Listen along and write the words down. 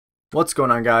What's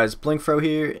going on, guys? blinkFRO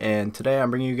here, and today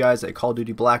I'm bringing you guys a Call of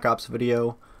Duty Black Ops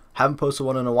video. Haven't posted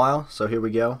one in a while, so here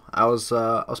we go. I was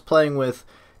playing with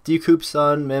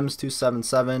DCoopSon,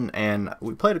 Mims277, and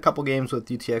we played a couple games with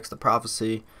UTX The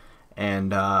Prophecy,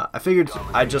 and I figured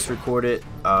I'd just record it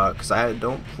because I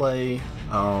don't play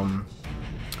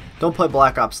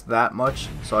Black Ops that much,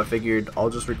 so I figured I'll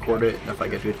just record it, and if I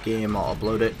get a good game, I'll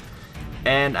upload it.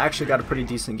 And I actually got a pretty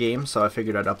decent game, so I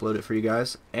figured I'd upload it for you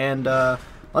guys. And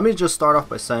let me just start off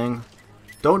by saying,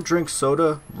 don't drink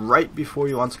soda right before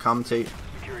you want to commentate,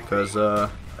 because I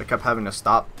kept having to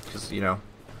stop, because, you know,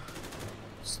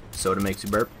 soda makes you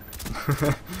burp.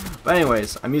 But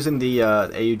anyways, I'm using the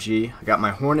AUG. I got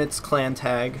my Hornets clan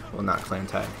tag. Well, not clan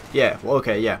tag. Yeah, well,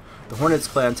 okay, yeah. The Hornets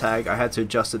clan tag, I had to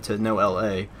adjust it to no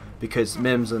LA, because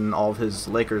Mims and all of his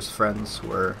Lakers friends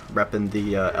were repping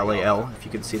the LAL, if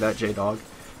you can see that, J-Dog.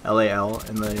 LAL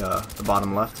in the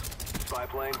bottom left.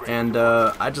 And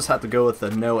I just had to go with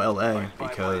the no LA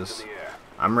because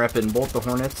I'm repping both the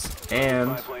Hornets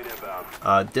and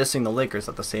dissing the Lakers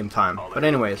at the same time. But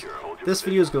anyways, this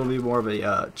video is going to be more of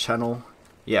a channel.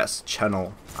 Yes,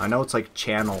 channel. I know it's like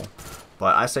channel,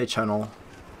 but I say channel.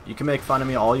 You can make fun of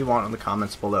me all you want in the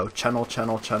comments below. Channel,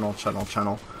 channel, channel, channel,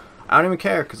 channel. I don't even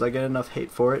care because I get enough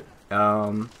hate for it.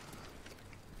 And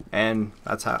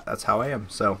that's how I am.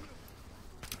 So,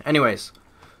 anyways.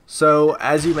 So,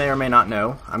 as you may or may not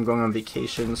know, I'm going on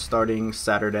vacation starting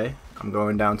Saturday. I'm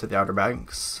going down to the Outer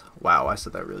Banks. Wow, I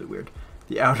said that really weird.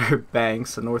 The Outer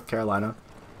Banks of North Carolina.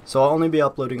 So I'll only be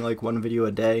uploading like one video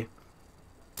a day,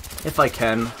 if I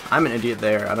can. I'm an idiot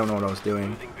there. I don't know what I was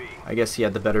doing. I guess he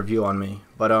had the better view on me.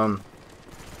 But,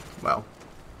 well.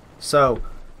 So,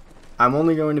 I'm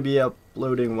only going to be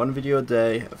uploading one video a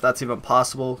day, if that's even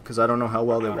possible, because I don't know how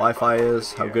well the Wi-Fi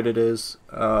is, how good it is,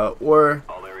 or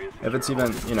if it's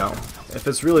even, you know, if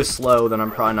it's really slow, then I'm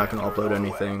probably not going to upload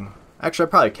anything. Actually, I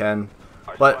probably can,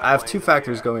 but I have two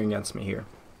factors going against me here.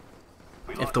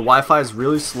 If the Wi-Fi is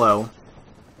really slow,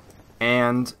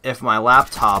 and if my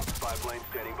laptop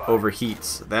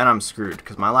overheats, then I'm screwed,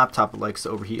 because my laptop likes to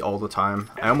overheat all the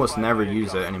time. I almost never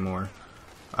use it anymore.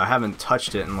 I haven't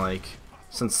touched it in, like,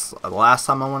 since the last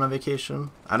time I went on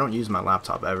vacation. I don't use my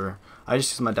laptop ever. I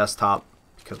just use my desktop,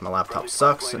 because my laptop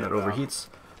sucks and it overheats.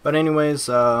 But anyways,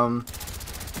 I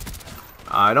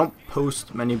don't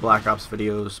post many Black Ops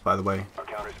videos, by the way.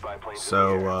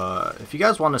 So, if you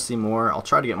guys want to see more, I'll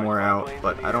try to get more out,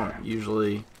 but I don't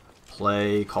usually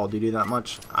play Call of Duty that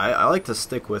much. I like to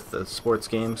stick with the sports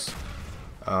games.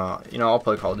 You know, I'll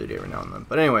play Call of Duty every now and then.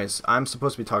 But anyways, I'm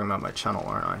supposed to be talking about my channel,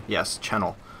 aren't I? Yes,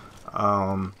 channel.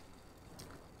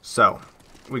 So,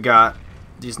 we got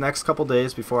these next couple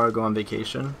days before I go on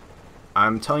vacation.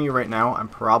 I'm telling you right now, I'm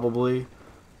probably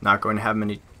not going to have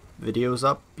many videos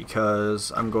up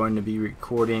because I'm going to be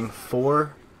recording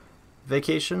for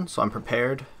vacation, so I'm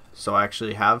prepared. So I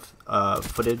actually have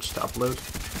footage to upload,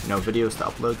 you know, videos to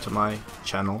upload to my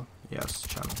channel. Yes,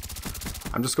 channel.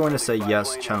 I'm just going to say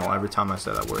yes, channel, every time I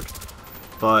say that word.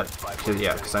 But,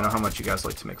 yeah, because I know how much you guys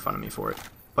like to make fun of me for it.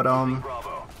 But,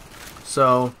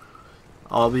 so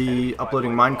I'll be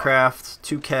uploading Minecraft,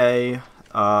 2K,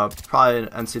 probably an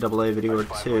NCAA video or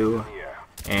two,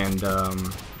 and,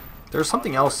 there's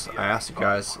something else I asked you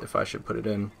guys if I should put it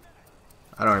in.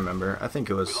 I don't remember. I think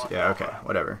it was, yeah, okay,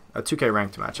 whatever. A 2K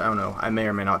ranked match. I don't know. I may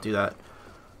or may not do that.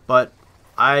 But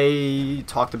I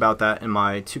talked about that in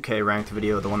my 2K ranked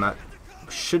video, the one that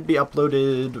should be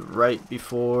uploaded right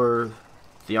before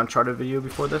the Uncharted video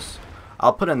before this.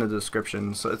 I'll put it in the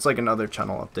description. So it's like another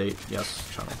channel update. Yes,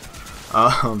 channel.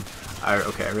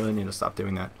 Okay, I really need to stop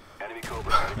doing that.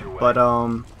 But,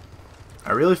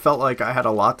 I really felt like I had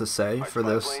a lot to say for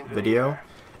this video,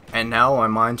 and now my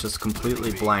mind's just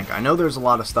completely blank. I know there's a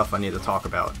lot of stuff I need to talk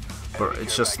about, but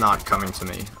it's just not coming to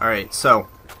me. Alright, so,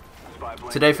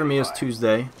 today for me is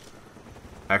Tuesday.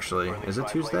 Actually, is it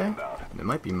Tuesday? It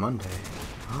might be Monday.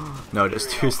 No, it is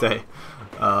Tuesday.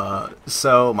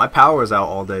 So, my power was out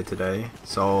all day today,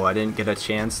 so I didn't get a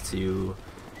chance to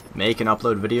make and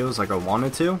upload videos like I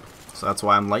wanted to, so that's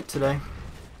why I'm late today.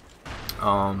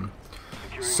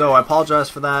 So I apologize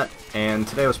for that, and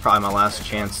today was probably my last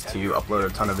chance to upload a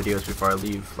ton of videos before I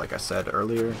leave, like I said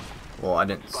earlier. Well, I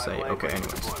didn't say, okay,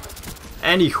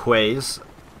 anyways.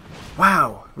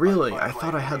 Wow, really? I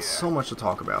thought I had so much to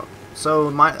talk about.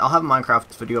 So, I'll have a Minecraft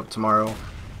video up tomorrow.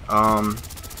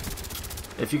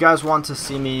 If you guys want to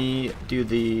see me do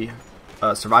the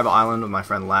Survival Island with my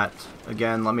friend Lat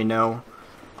again, let me know.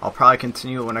 I'll probably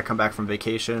continue it when I come back from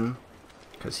vacation,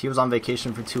 because he was on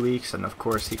vacation for 2 weeks, and of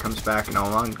course he comes back, and now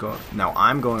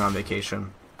I'm going on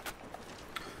vacation.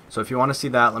 So if you want to see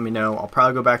that, let me know. I'll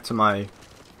probably go back to my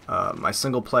my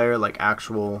single player, like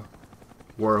actual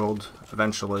world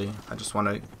eventually. I just want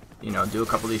to, you know, do a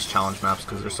couple of these challenge maps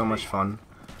because they're so much fun.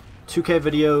 2K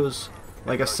videos,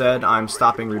 like I said, I'm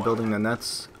stopping rebuilding the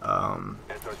nets.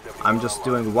 I'm just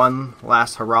doing one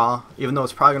last hurrah, even though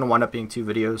it's probably going to wind up being 2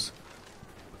 videos.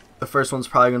 The first one's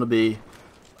probably going to be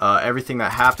everything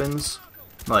that happens,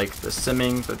 like the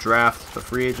simming, the draft, the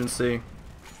free agency,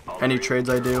 any trades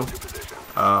I do.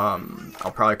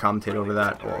 I'll probably commentate over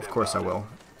that. Well, of course I will,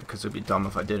 because it would be dumb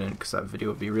if I didn't, because that video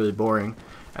would be really boring.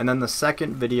 And then the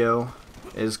second video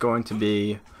is going to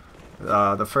be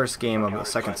the first game of the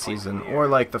second season, or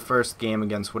like the first game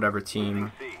against whatever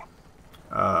team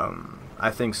I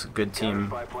think's a good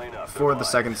team for the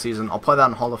second season. I'll play that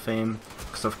in Hall of Fame,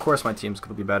 because of course my team's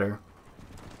going to be better.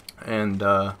 And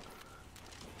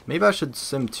maybe I should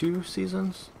sim 2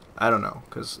 seasons? I don't know,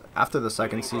 because after the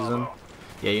second season,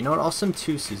 yeah, you know what, I'll sim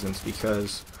 2 seasons,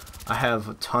 because I have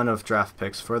a ton of draft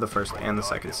picks for the first and the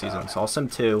second season, so I'll sim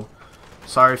 2.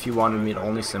 Sorry if you wanted me to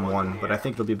only sim 1, but I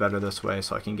think it'll be better this way,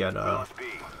 so I can get,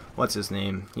 what's his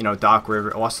name? You know,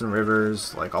 Austin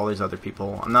Rivers, like all these other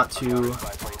people. I'm not too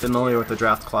familiar with the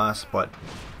draft class, but,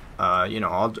 you know,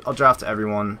 I'll draft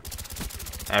everyone,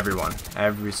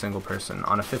 every single person.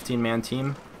 On a 15-man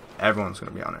team, everyone's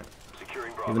going to be on it.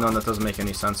 Even though that doesn't make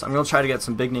any sense. I'm going to try to get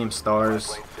some big-name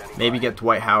stars, maybe get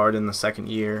Dwight Howard in the second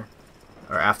year,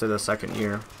 or after the second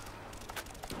year.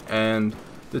 And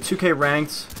the 2K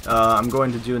ranked, I'm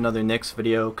going to do another Knicks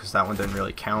video, because that one didn't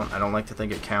really count. I don't like to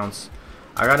think it counts.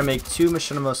 I gotta make 2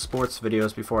 Machinima Sports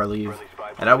videos before I leave,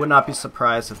 and I would not be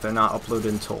surprised if they're not uploaded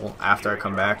until after I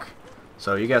come back.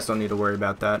 So you guys don't need to worry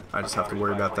about that. I just have to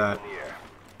worry about that.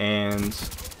 And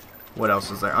what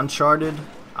else is there? Uncharted.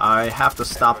 I have to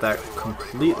stop that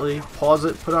completely, pause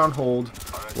it, put it on hold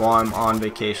while I'm on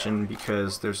vacation,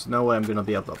 because there's no way I'm gonna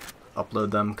be able to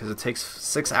upload them, because it takes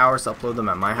 6 hours to upload them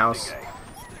at my house.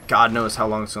 God knows how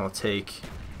long it's gonna take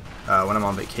when I'm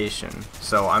on vacation.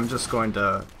 So I'm just going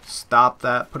to stop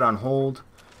that, put it on hold.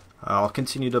 I'll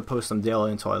continue to post them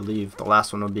daily until I leave. The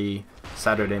last one will be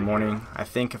Saturday morning, I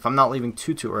think, if I'm not leaving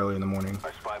too early in the morning.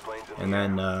 And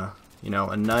then, you know,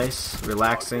 a nice,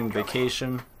 relaxing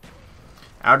vacation.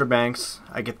 Outer Banks,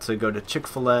 I get to go to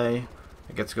Chick-fil-A,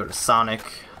 I get to go to Sonic.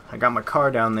 I got my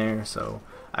car down there, so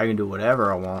I can do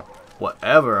whatever I want.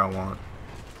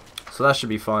 So that should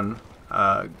be fun.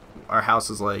 Our house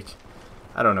is like,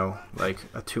 I don't know, like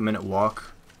a 2-minute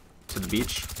walk to the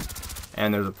beach,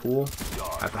 and there's a pool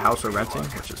at the house we're renting,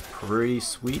 which is pretty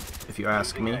sweet if you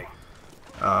ask me.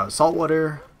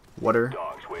 Saltwater water,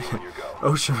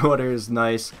 ocean water is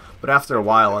nice, but after a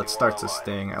while it starts to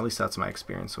sting. At least that's my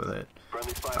experience with it.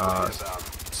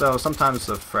 So sometimes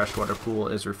the freshwater pool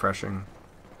is refreshing.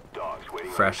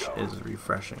 Fresh is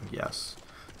refreshing, yes.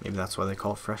 Maybe that's why they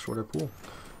call it freshwater pool.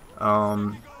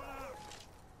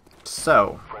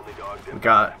 So we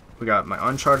got my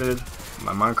Uncharted,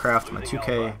 my Minecraft, my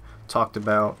 2K talked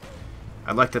about.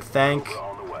 I'd like to thank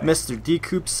Mr.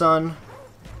 Decoop's son,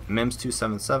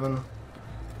 Mims277,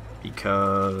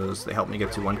 because they helped me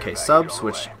get to 1K subs,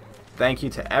 which thank you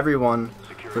to everyone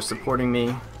for supporting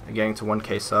me and getting to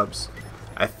 1K subs.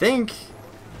 I think,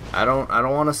 I don't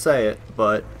want to say it,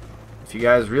 but if you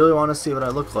guys really want to see what I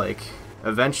look like,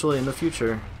 eventually in the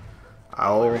future,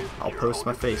 I'll post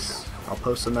my face. I'll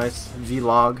post a nice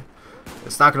vlog.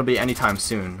 It's not going to be anytime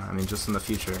soon. I mean, just in the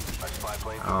future.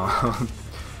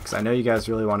 Because I know you guys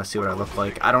really want to see what I look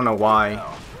like. I don't know why.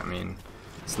 I mean,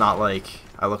 it's not like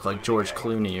I look like George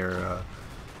Clooney or,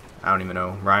 I don't even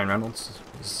know, Ryan Reynolds.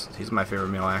 He's my favorite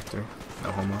male actor.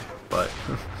 No homo. But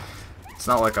it's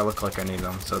not like I look like any of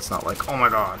them. So it's not like, oh my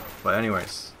god. But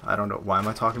anyways, I don't know. Why am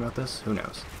I talking about this? Who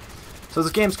knows? So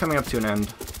this game's coming up to an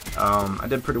end. I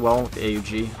did pretty well with the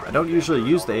AUG. I don't usually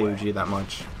use the AUG that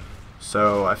much,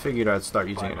 so I figured I'd start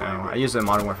using it now. I use it in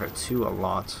Modern Warfare 2 a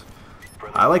lot.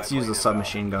 I like to use the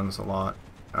submachine guns a lot.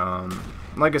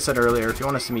 Like I said earlier, if you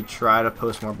want to see me try to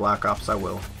post more Black Ops, I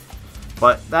will.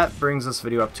 But that brings this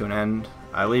video up to an end.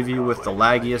 I leave you with the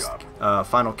laggiest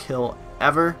final kill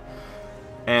ever.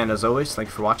 And as always, thank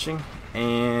you for watching.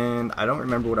 And I don't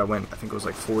remember what I went. I think it was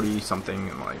like 40 something,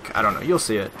 and like, I don't know. You'll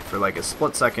see it for like a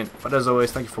split second. But as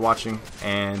always, thank you for watching,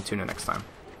 and tune in next time.